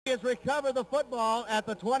He has recovered the football at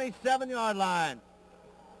the 27-yard line.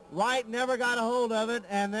 Wright never got a hold of it,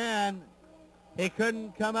 and then he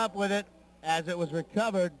couldn't come up with it as it was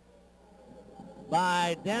recovered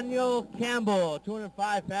by Daniel Campbell,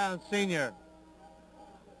 205-pound senior.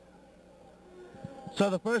 So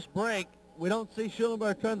the first break, we don't see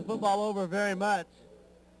Schulenburg turn the football over very much.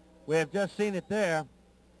 We have just seen it there.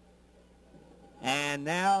 And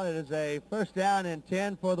now it is a first down and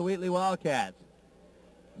 10 for the Wheatley Wildcats.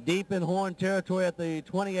 Deep in Horn territory at the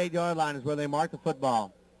 28-yard line is where they mark the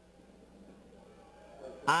football.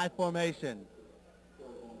 I formation.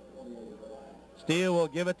 Steele will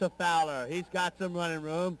give it to Fowler. He's got some running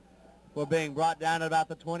room for being brought down at about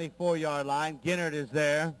the 24-yard line. Ginnard is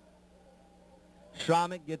there.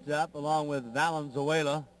 Schromick gets up along with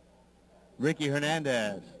Valenzuela. Ricky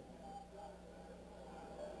Hernandez.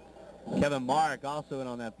 Kevin Mark also in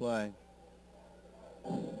on that play.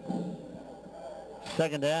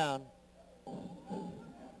 Second down.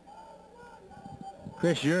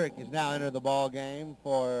 Chris Urich has now entered the ball game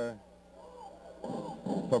for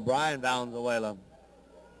Brian Valenzuela.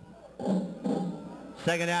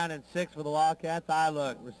 Second down and 6 for the Wildcats. I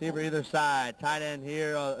look. Receiver either side. Tight end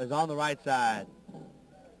here is on the right side.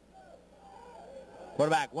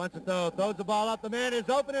 Quarterback wants to throw. Throws the ball up. The man is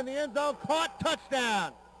open in the end zone. Caught.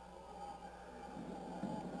 Touchdown.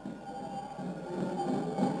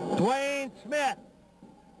 Dwayne Smith.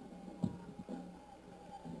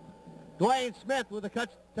 Dwayne Smith with a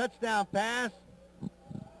touchdown pass.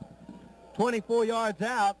 24 yards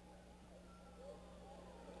out.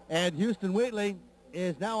 And Houston Wheatley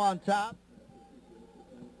is now on top.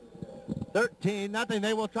 13-0.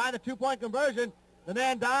 They will try the two-point conversion. The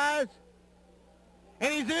man dives.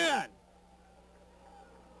 And he's in.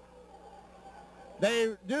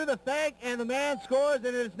 They do the fake, and the man scores, and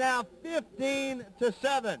it is now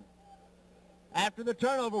 15-7. After the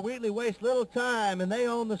turnover, Wheatley wastes little time, and they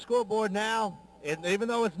own the scoreboard now, even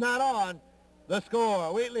though it's not on. The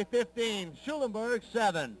score, Wheatley 15, Schulenburg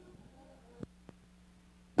 7.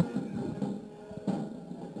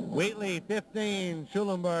 Wheatley 15,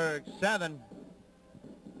 Schulenburg 7.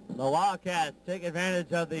 The Wildcats take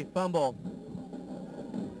advantage of the fumble.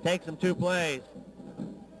 Takes them 2 plays.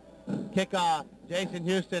 Kickoff, Jason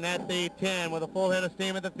Houston at the 10 with a full head of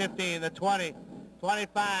steam at the 15, the 20,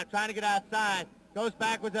 25, trying to get outside. Goes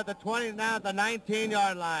backwards at the 20, now at the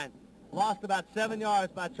 19-yard line. Lost about 7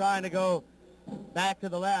 yards by trying to go back to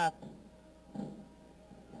the left.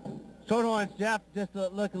 Shorthorns, Jeff, just to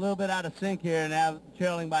look a little bit out of sync here, now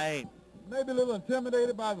trailing by 8. Maybe a little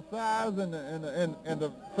intimidated by the size and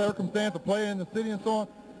the circumstance of playing in the city and so on.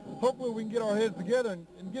 Hopefully we can get our heads together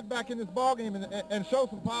and get back in this ball game and show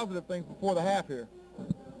some positive things before the half here.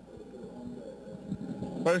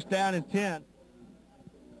 First down and 10.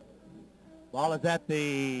 Ball is at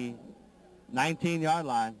the 19-yard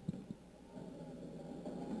line.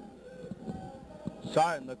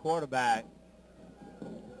 Sarton, the quarterback,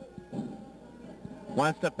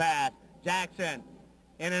 wants to pass. Jackson,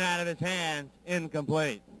 in and out of his hands,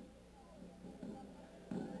 incomplete.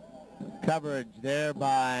 Coverage there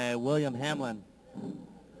by William Hamlin.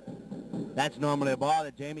 That's normally a ball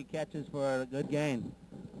that Jamie catches for a good gain.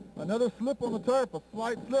 Another slip on the turf, a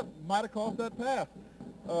slight slip, might have cost that pass.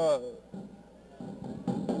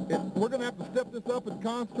 We're going to have to step this up and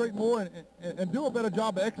concentrate more and do a better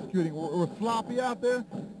job of executing. We're sloppy out there.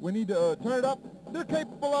 We need to turn it up. They're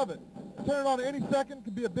capable of it. Turn it on any second,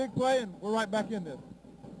 could be a big play, and we're right back in this.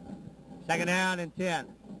 Second down and 10.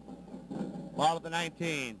 Ball at the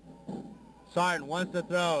 19. Sarton wants to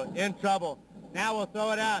throw, in trouble. Now we'll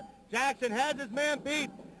throw it out. Jackson has his man beat.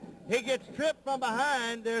 He gets tripped from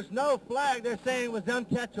behind. There's no flag. They're saying it was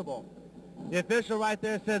uncatchable. The official right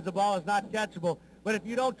there says the ball is not catchable. But if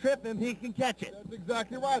you don't trip him, he can catch it. That's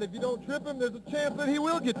exactly right. If you don't trip him, there's a chance that he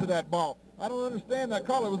will get to that ball. I don't understand that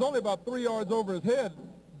call. It was only about 3 yards over his head,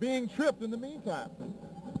 being tripped in the meantime.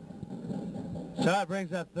 So that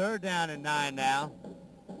brings up third down and 9 now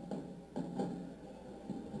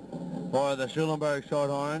for the Schulenburg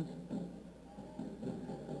Shorthorns.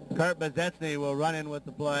 Kurt Bezetsny will run in with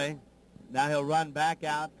the play. Now he'll run back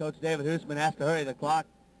out. Coach David Hoosman has to hurry. The clock,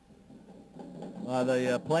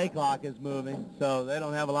 the play clock is moving, so they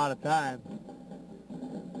don't have a lot of time.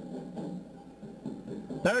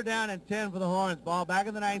 Third down and 10 for the Horns. Ball back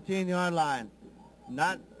at the 19-yard line.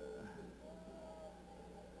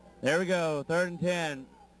 There we go, third and 10.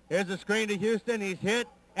 Here's a screen to Houston. He's hit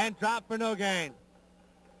and dropped for no gain.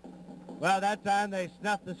 Well, that time they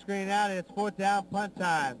snuffed the screen out, and it's fourth down, punt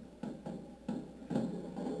time.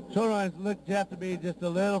 Shorthorns look, Jeff, to be just a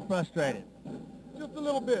little frustrated. Just a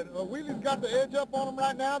little bit. Wheatley's got the edge up on them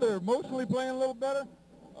right now. They're emotionally playing a little better.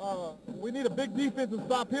 We need a big defensive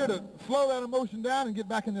stop here to slow that emotion down and get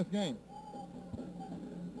back in this game.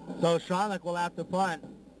 So Schulenburg will have to punt.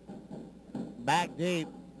 Back deep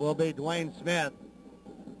will be Dwayne Smith,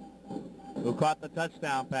 who caught the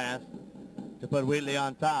touchdown pass to put Wheatley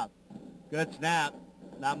on top. Good snap,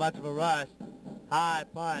 not much of a rush. High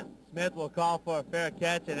punt. Smith will call for a fair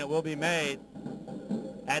catch, and it will be made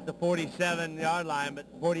at the 47-yard line,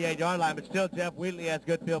 but 48-yard line. But still, Jeff, Wheatley has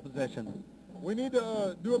good field position. We need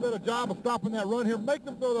to do a better job of stopping that run here. Make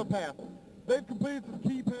them throw their pass. They've completed some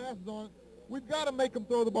key passes on it. We've got to make them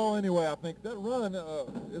throw the ball anyway, I think. That run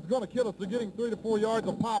is going to kill us. They're getting 3 to 4 yards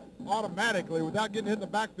a pop automatically without getting hit in the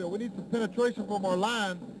backfield. We need some penetration from our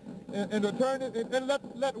line and to turn it and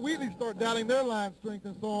let Wheatley start doubting their line strength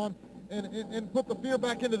and so on and put the fear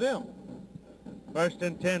back into them. 1st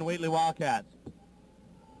and 10, Wheatley Wildcats.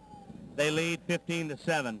 They lead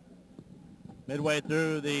 15-7. Midway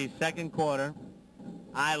through the second quarter.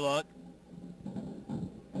 I look.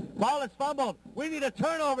 Ball is fumbled. We need a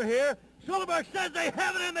turnover here. Schulenburg says they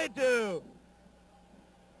have it, and they do.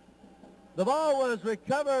 The ball was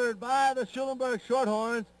recovered by the Schulenburg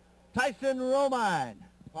Shorthorns. Tyson Romine.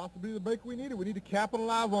 Possibly the break we needed. We need to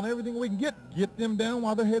capitalize on everything we can get them down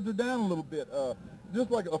while their heads are down a little bit.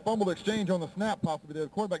 Just like a fumbled exchange on the snap possibly there. The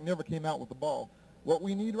quarterback never came out with the ball. What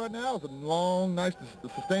we need right now is a long, nice,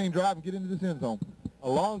 sustaining drive and get into this end zone. A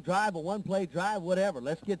long drive, a one-play drive, whatever.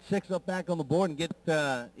 Let's get 6 up back on the board and get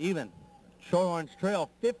even. Shorthorns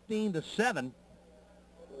trail 15-7.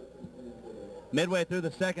 Midway through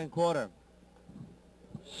the second quarter.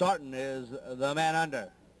 Sarton is the man under.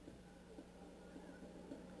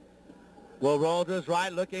 Will roll to his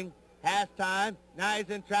right, looking, has time. Now he's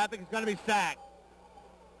in traffic. He's going to be sacked.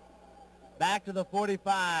 Back to the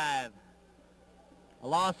 45. A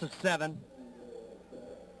loss of 7.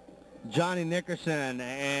 Johnny Nickerson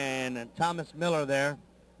and Thomas Miller there.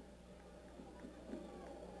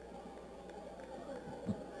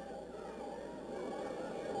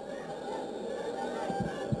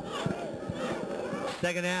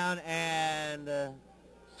 Second down and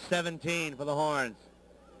 17 for the Horns.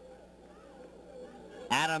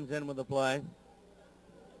 Adams in with the play.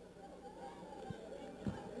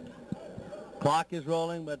 Clock is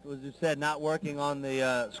rolling, but as you said, not working on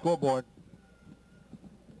the scoreboard.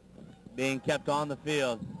 Being kept on the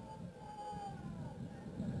field.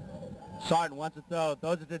 Sarton wants to throw.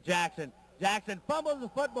 Throws it to Jackson. Jackson fumbles the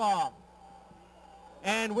football.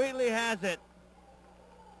 And Wheatley has it.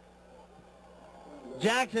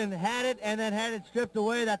 Jackson had it and then had it stripped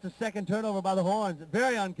away. That's a second turnover by the Horns.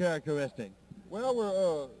 Very uncharacteristic. Well,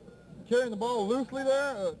 we're carrying the ball loosely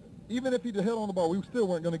there. Even if he'd held on the ball, we still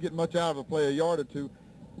weren't going to get much out of the play, a yard or two.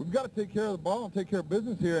 We've got to take care of the ball and take care of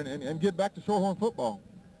business here and get back to Shorthorn football.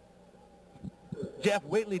 Jeff,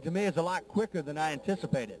 Wheatley, to me, is a lot quicker than I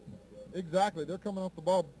anticipated. Exactly. They're coming off the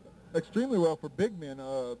ball extremely well for big men.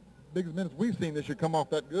 Biggest men we've seen this year come off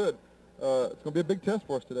that good. It's going to be a big test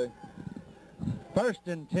for us today. 1st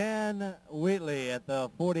and 10, Wheatley at the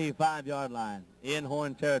 45-yard line in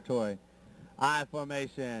Horn territory. I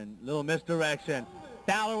formation, little misdirection.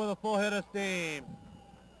 Fowler with a full hit of steam.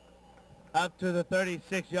 Up to the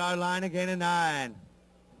 36-yard line, a gain of 9.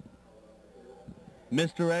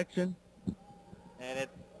 Misdirection. And it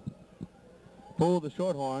pulled the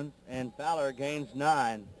Shorthorns, and Fowler gains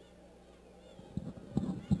 9.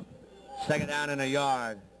 Second down and a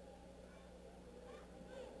yard.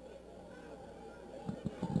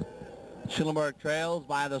 Schulenburg trails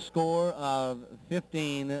by the score of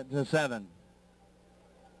 15-7.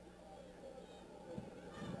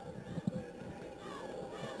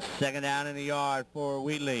 Second down in the yard for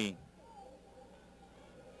Wheatley.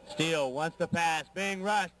 Steele wants to pass, being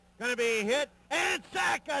rushed, going to be hit, and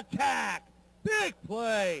sack attack. Big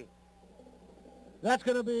play. That's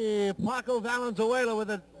going to be Paco Valenzuela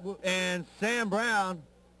with it, and Sam Brown,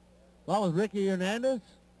 along with Ricky Hernandez.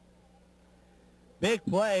 Big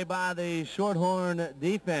play by the Shorthorn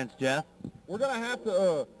defense, Jeff. We're going to have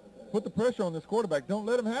to put the pressure on this quarterback. Don't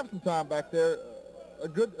let him have some time back there. A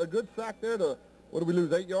good sack there to, what did we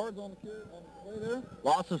lose, 8 yards on the play there?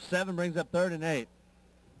 Loss of 7 brings up 3rd and 8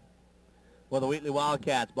 for the Wheatley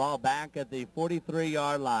Wildcats. Ball back at the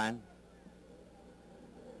 43-yard line.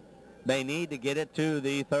 They need to get it to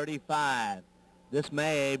the 35. This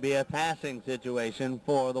may be a passing situation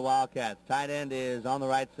for the Wildcats. Tight end is on the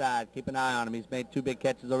right side. Keep an eye on him. He's made 2 big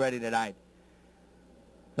catches already tonight.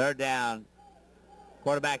 3rd down.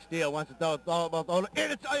 Quarterback Steele wants to throw.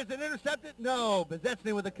 Is it intercepted? No.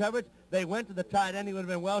 Bezetsny with the coverage. They went to the tight end. He would have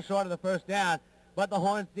been well short of the 1st down. But the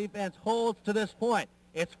Horns defense holds to this point.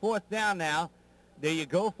 It's 4th down now. Do you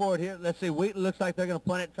go for it here? Let's see. Wheatley looks like they're going to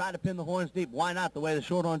punt it, try to pin the horns deep. Why not? The way the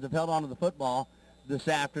Shorthorns have held on to the football this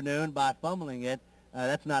afternoon by fumbling it,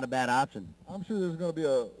 that's not a bad option. I'm sure there's going to be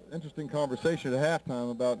an interesting conversation at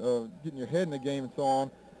halftime about getting your head in the game and so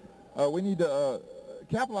on. We need to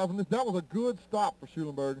capitalize on this. That was a good stop for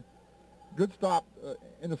Schulenburg. Good stop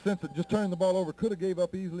in the sense that just turning the ball over could have gave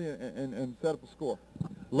up easily and set up a score.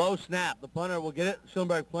 Low snap. The punter will get it.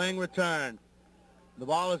 Schulenburg playing return. The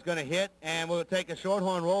ball is going to hit, and we'll take a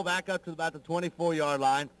Shorthorn roll back up to about the 24-yard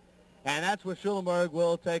line. And that's where Schulenburg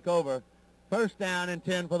will take over. First down and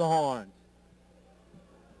 10 for the Horns.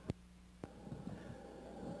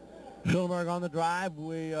 Schulenburg on the drive.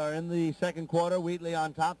 We are in the second quarter. Wheatley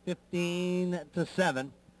on top, 15-7.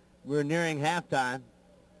 We're nearing halftime.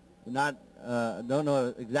 Don't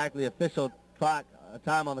know exactly official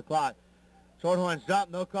time on the clock. Shorthorns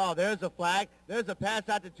jump, no call. There's a flag. There's a pass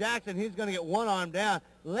out to Jackson. He's going to get one arm down.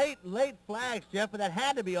 Late flags, Jeff, but that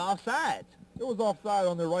had to be offsides. It was offside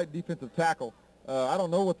on their right defensive tackle. I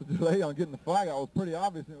don't know what the delay on getting the flag out was pretty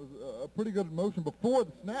obvious. It was a pretty good motion before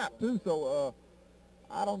the snap too. So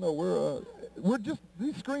I don't know. We're just,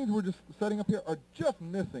 these screens we're just setting up here are just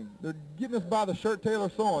missing. They're getting us by the shirt tail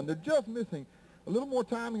or so on. They're just missing a little more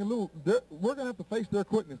timing. We're going to have to face their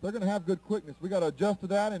quickness. They're going to have good quickness. We got to adjust to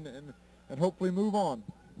that and hopefully move on.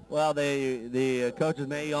 Well, the coaches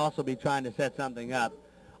may also be trying to set something up.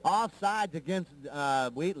 Offsides against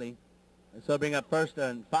Wheatley, so bring up 1st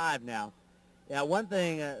and 5 now. Yeah, one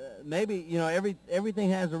thing, maybe, everything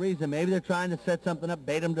has a reason. Maybe they're trying to set something up,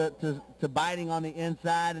 bait them to biting on the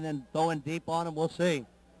inside and then throwing deep on them. We'll see.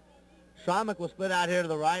 Schromick will split out here to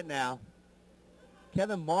the right now.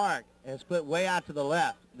 Kevin Mark has split way out to the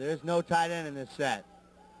left. There's no tight end in this set.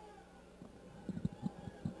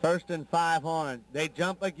 1st and 5 Horns. They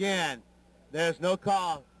jump again. There's no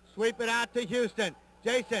call. Sweep it out to Houston.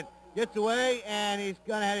 Jason gets away, and he's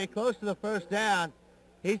going to have it close to the first down.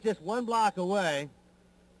 He's just one block away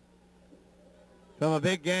from a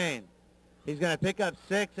big gain. He's going to pick up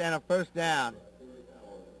 6 and a first down.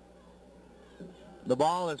 The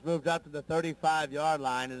ball is moved up to the 35-yard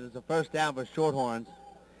line. It is a first down for Shorthorns.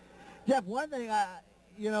 Jeff, one thing,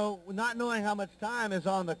 not knowing how much time is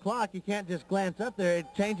on the clock, you can't just glance up there. It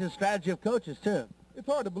changes the strategy of coaches, too. It's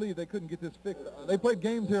hard to believe they couldn't get this fixed. They played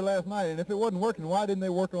games here last night, and if it wasn't working, why didn't they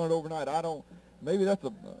work on it overnight? Maybe that's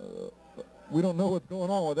we don't know what's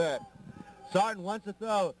going on with that. Sarton wants to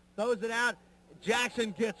throw, throws it out.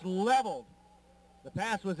 Jackson gets leveled. The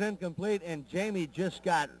pass was incomplete, and Jamie just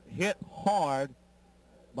got hit hard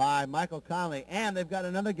by Michael Conley. And they've got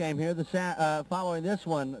another game here following this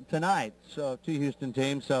one tonight. So 2 Houston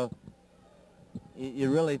teams. So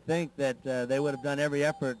you really think that they would have done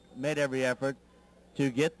made every effort to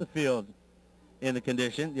get the field in the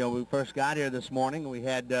condition. We first got here this morning. We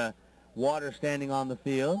had water standing on the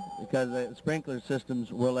field because the sprinkler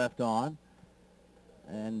systems were left on.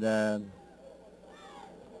 And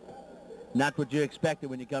not what you expected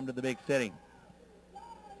when you come to the big city.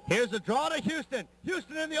 Here's a draw to Houston.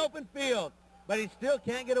 Houston in the open field. But he still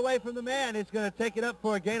can't get away from the man. He's going to take it up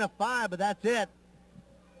for a gain of 5, but that's it.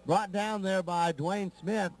 Brought down there by Dwayne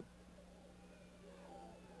Smith.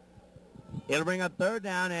 It'll bring up 3rd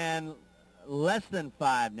down and less than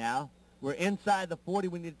 5 now. We're inside the 40.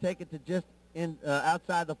 We need to take it to just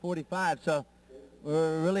outside the 45. So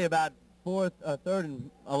we're really about 3rd and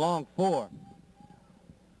along 4.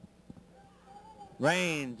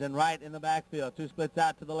 Rains and right in the backfield. 2 splits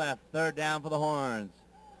out to the left. 3rd down for the Horns.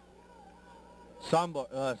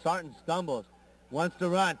 Sarton stumbles. Wants to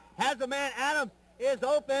run. Has a man. Adams is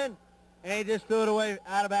open. And he just threw it away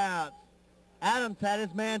out of bounds. Adams had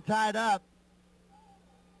his man tied up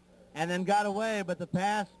and then got away, but the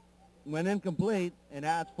pass went incomplete, and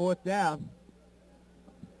now it's 4th down.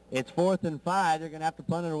 It's 4th and 5. They're going to have to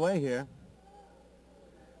punt it away here.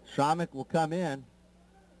 Schromick will come in.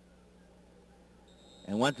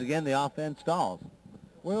 And once again, the offense stalls.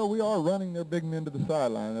 Well, we are running their big men to the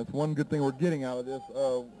sideline. That's one good thing we're getting out of this.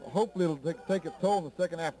 Hopefully it'll take its toll in the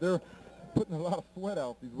second half. They're putting a lot of sweat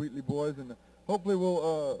out, these Wheatley boys, and hopefully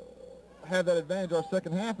we'll have that advantage our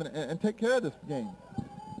second half and take care of this game.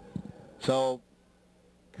 So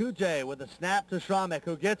Kujay with a snap to Schromick,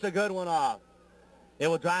 who gets a good one off. It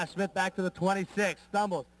will drive Smith back to the 26,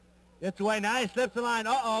 stumbles. Gets away, now he slips the line.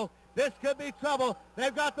 Uh-oh, this could be trouble.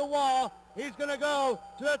 They've got the wall. He's going to go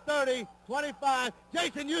to the 30, 25.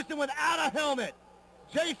 Jason Houston without a helmet.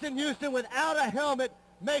 Jason Houston without a helmet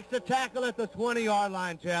makes the tackle at the 20-yard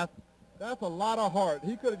line, Jeff. That's a lot of heart.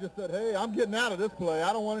 He could have just said, hey, I'm getting out of this play.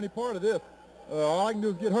 I don't want any part of this. All I can do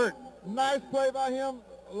is get hurt. Nice play by him.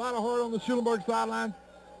 A lot of heart on the Schulenburg sidelines.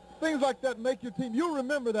 things like that make your team. You'll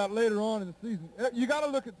remember that later on in the season. You got to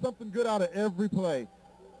look at something good out of every play.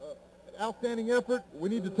 Outstanding effort. We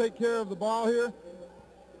need to take care of the ball here.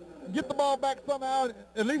 Get the ball back somehow, and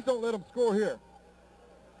at least don't let them score here.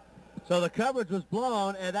 So the coverage was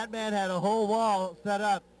blown, and that man had a whole wall set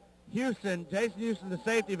up. Jason Houston, the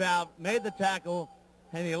safety valve, made the tackle,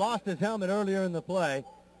 and he lost his helmet earlier in the play,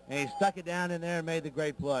 and he stuck it down in there and made the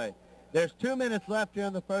great play. There's 2 minutes left here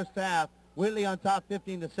in the first half. Wheatley on top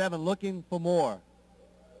 15-7, looking for more.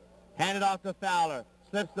 Handed off to Fowler.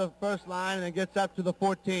 Slips the first line and then gets up to the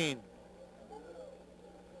 14.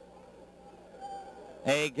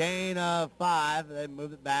 A gain of 5. They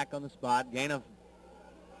moved it back on the spot. A gain of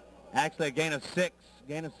 6.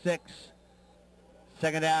 Gain of 6.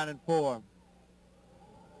 Second down and 4.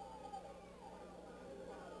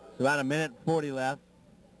 It's about a minute 40 left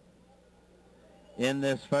in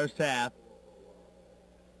this first half.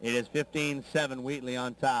 It is 15-7, Wheatley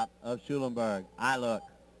on top of Schulenburg. I look.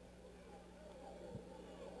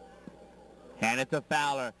 Hand it to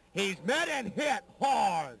Fowler. He's met and hit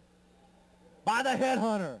hard by the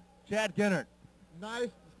headhunter, Chad Ginnert. Nice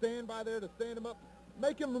stand by there to stand him up.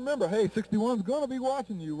 Make him remember, hey, 61's going to be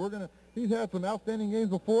watching you. He's had some outstanding games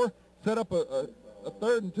before. Set up a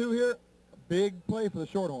 3rd and 2 here. A big play for the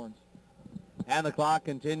Shorthorns. And the clock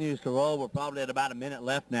continues to roll. We're probably at about a minute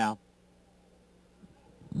left now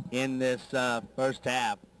in this first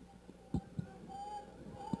half.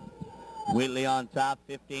 Wheatley on top,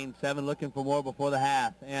 15-7, looking for more before the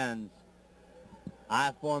half ends.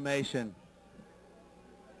 I formation.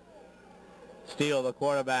 Steele, the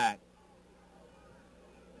quarterback.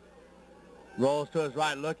 Rolls to his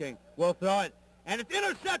right, looking. Will throw it. And it's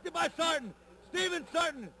intercepted by Sarton. Steven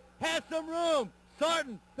Sarton has some room.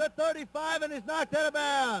 Sarton to 35, and he's knocked out of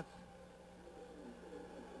bounds.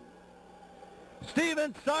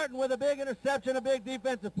 Steven Sarton with a big interception, a big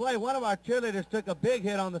defensive play. One of our cheerleaders took a big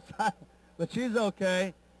hit on the side, but she's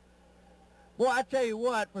okay. Boy, I tell you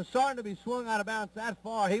what, for Sarton to be swung out of bounds that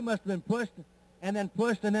far, he must have been pushed and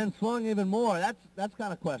then swung even more. That's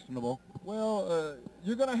kind of questionable. Well,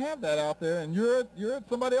 you're going to have that out there, and you're at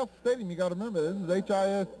somebody else's stadium. You got to remember, this is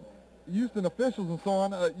HIS Houston officials and so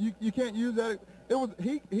on. You can't use that.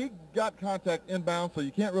 He got contact inbound, so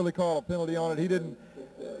you can't really call a penalty on it.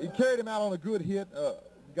 He carried him out on a good hit. You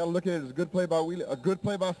got to look at it as a good play by Wheatley, a good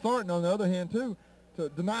play by Sarton on the other hand too, to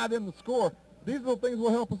deny them the score. These little things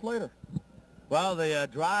will help us later. Well, the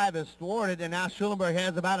drive is thwarted, and now Schulenburg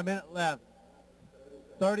has about a minute left.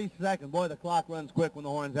 30 seconds. Boy, the clock runs quick when the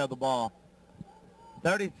Horns have the ball.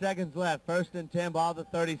 30 seconds left. 1st and 10, ball to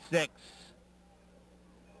 36.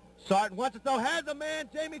 Sarton wants to throw, has a man,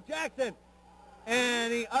 Jamie Jackson.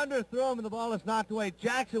 And he underthrew him, and the ball is knocked away.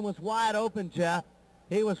 Jackson was wide open, Jeff.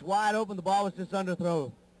 He was wide open. The ball was just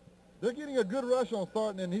underthrown. They're getting a good rush on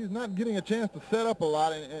Sarton, and he's not getting a chance to set up a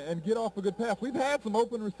lot and get off a good pass. We've had some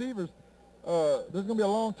open receivers. There's going to be a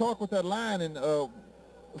long talk with that line, and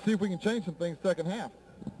see if we can change some things second half.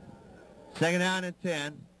 Second down and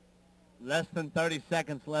 10. Less than 30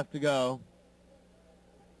 seconds left to go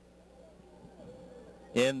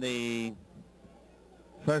in the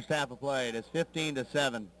first half of play. It is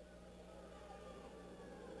 15-7.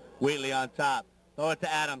 Wheatley on top. Throw it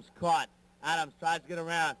to Adams. Caught. Adams tries to get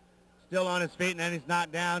around. Still on his feet, and then he's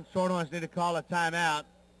knocked down. Shorthorns need to call a timeout,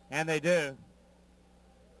 and they do.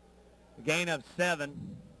 A gain of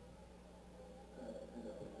 7.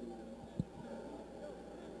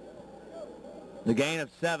 The gain of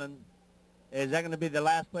 7. Is that going to be the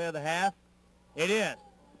last play of the half? It is.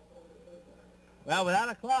 Well, without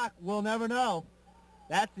a clock, we'll never know.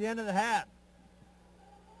 That's the end of the half.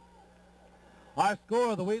 Our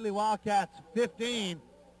score, the Wheatley Wildcats 15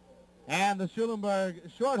 and the Schulenburg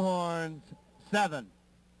Shorthorns 7.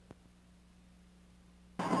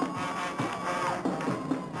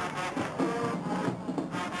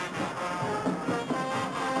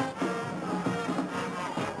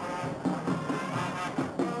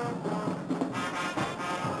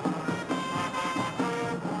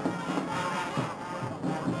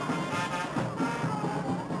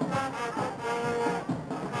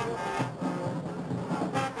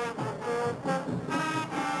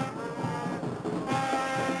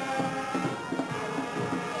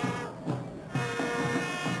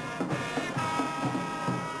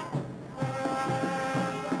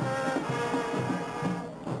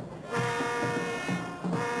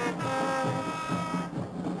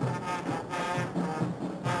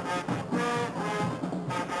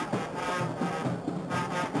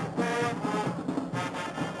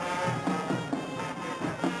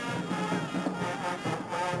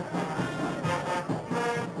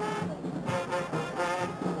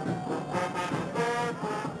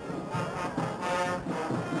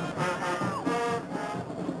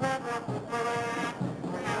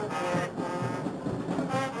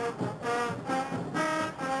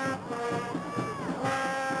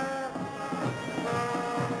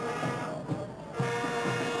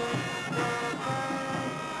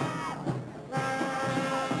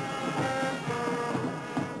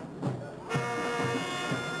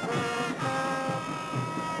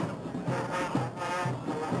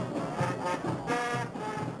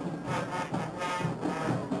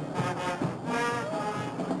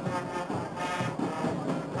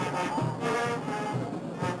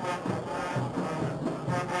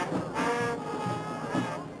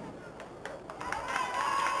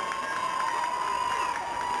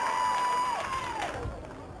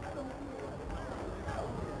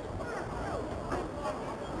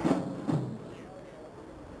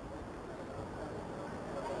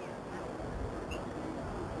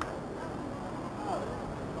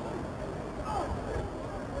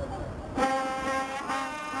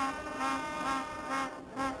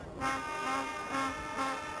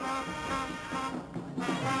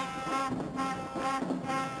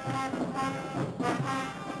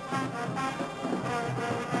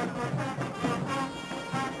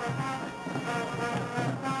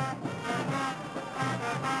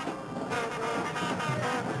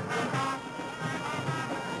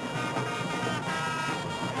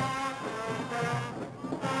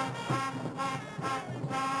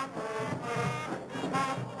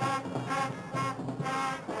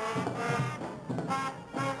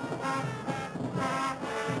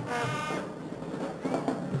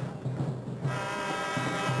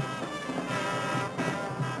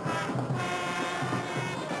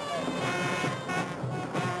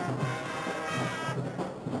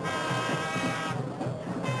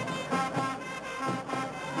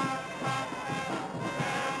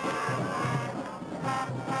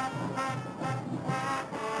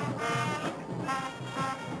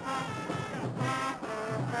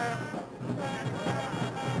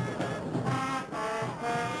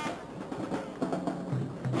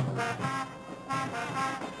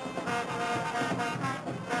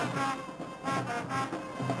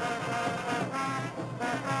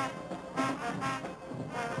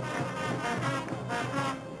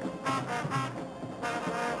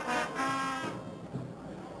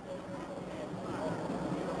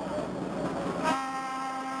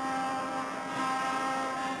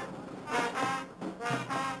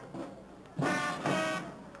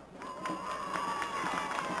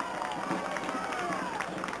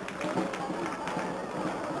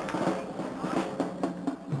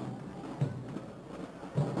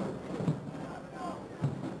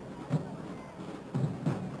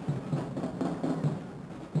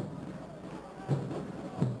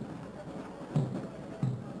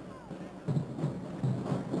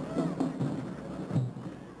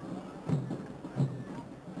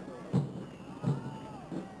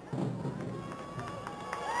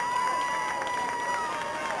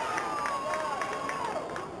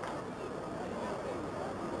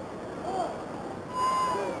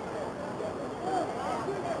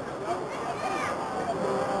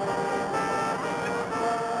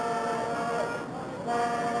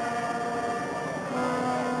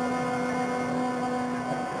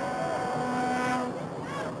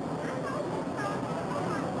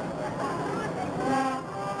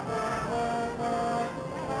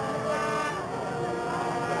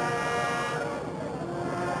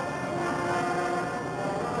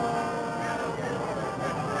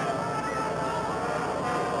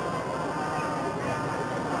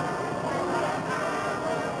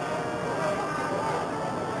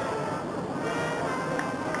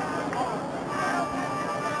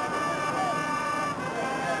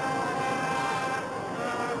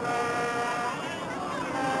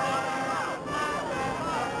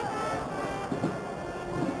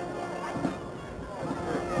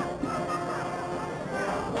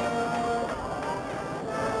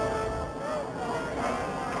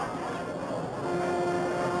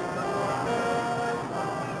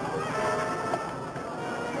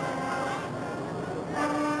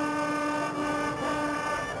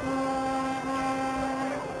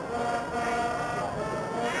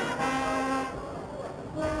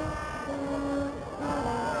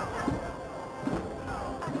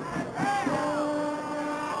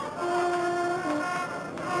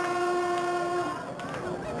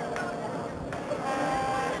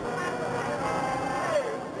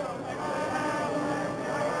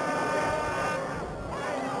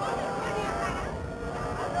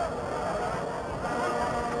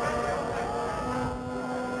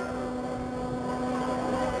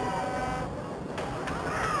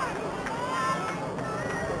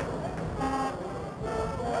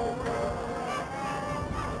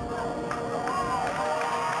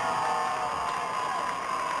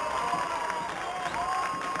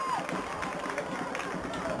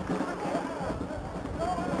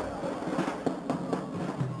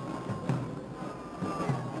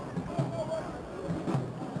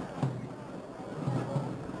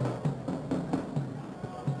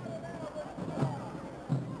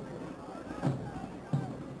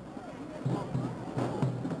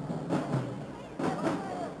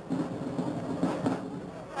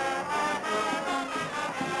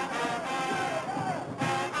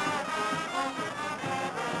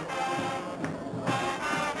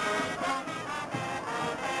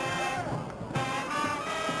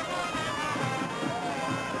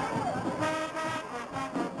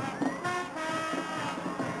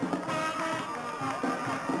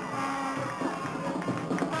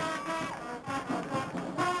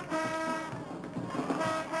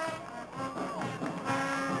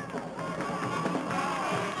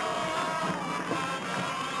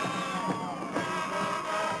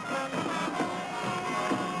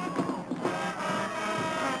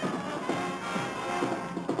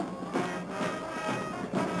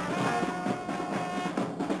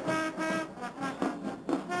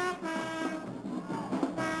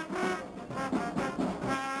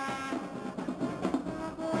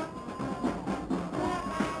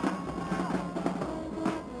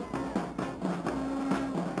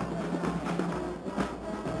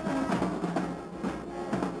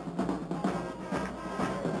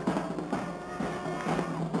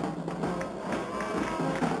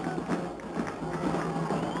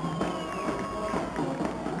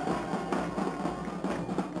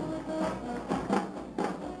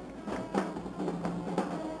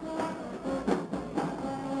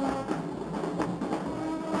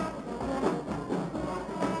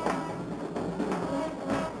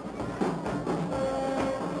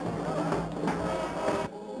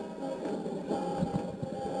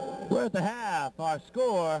 We're at the half. Our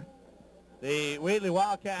score, the Wheatley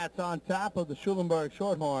Wildcats on top of the Schulenburg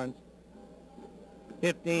Shorthorns,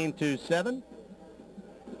 15-7.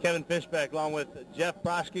 Kevin Fishbeck along with Jeff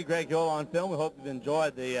Proschke, Greg Yoel on film. We hope you've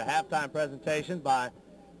enjoyed the halftime presentation by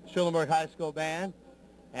Schulenburg High School Band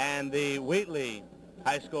and the Wheatley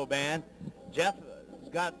High School Band. Jeff has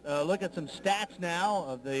got a look at some stats now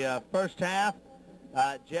of the first half.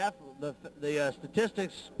 Jeff, the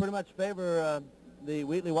statistics pretty much favor the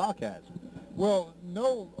Wheatley Wildcats. Well,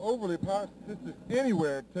 no overly power statistics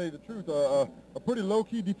anywhere, to tell you the truth. A pretty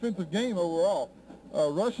low-key defensive game overall.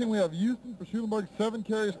 Rushing, we have Houston for Schulenburg, 7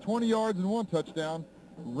 carries, 20 yards, and 1 touchdown.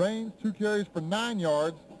 Raines, 2 carries for 9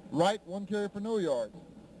 yards. Wright, 1 carry for no yards.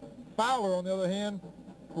 Fowler, on the other hand,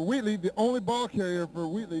 for Wheatley, the only ball carrier for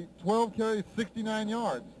Wheatley, 12 carries, 69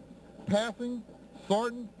 yards. Passing,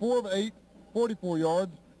 Sarton, 4 of 8, 44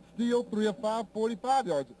 yards. Steele, 3 of 5, 45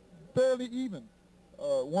 yards. Fairly even.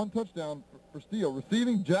 1 touchdown for Steele.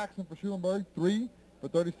 Receiving, Jackson for Schulenburg, 3 for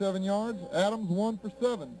 37 yards. Adams, 1 for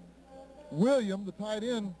 7. William, the tight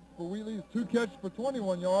end for Wheatley, 2 catches for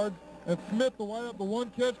 21 yards. And Smith, the wideout, the 1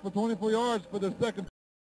 catch for 24 yards for their second